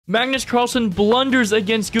Magnus Carlsen blunders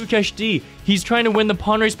against Gukesh D. He's trying to win the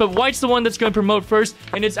pawn race, but white's the one that's going to promote first,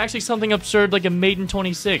 and it's actually something absurd like a maiden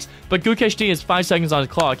 26. But Gukesh D has 5 seconds on his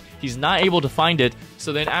clock. He's not able to find it.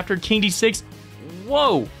 So then after king d6,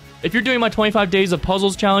 whoa! If you're doing my 25 days of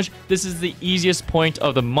puzzles challenge, this is the easiest point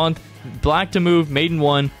of the month. Black to move, maiden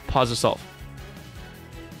 1, pause to solve.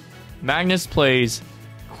 Magnus plays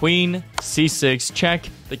queen c6, check.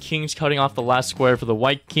 The king's cutting off the last square for the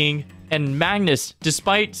white king. And Magnus,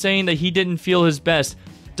 despite saying that he didn't feel his best,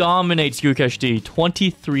 dominates Gukesh D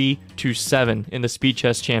 23-7 in the Speed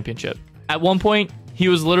Chess Championship. At one point, he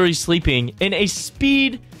was literally sleeping in a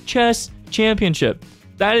Speed Chess Championship.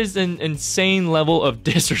 That is an insane level of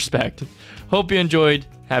disrespect. Hope you enjoyed.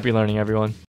 Happy learning, everyone.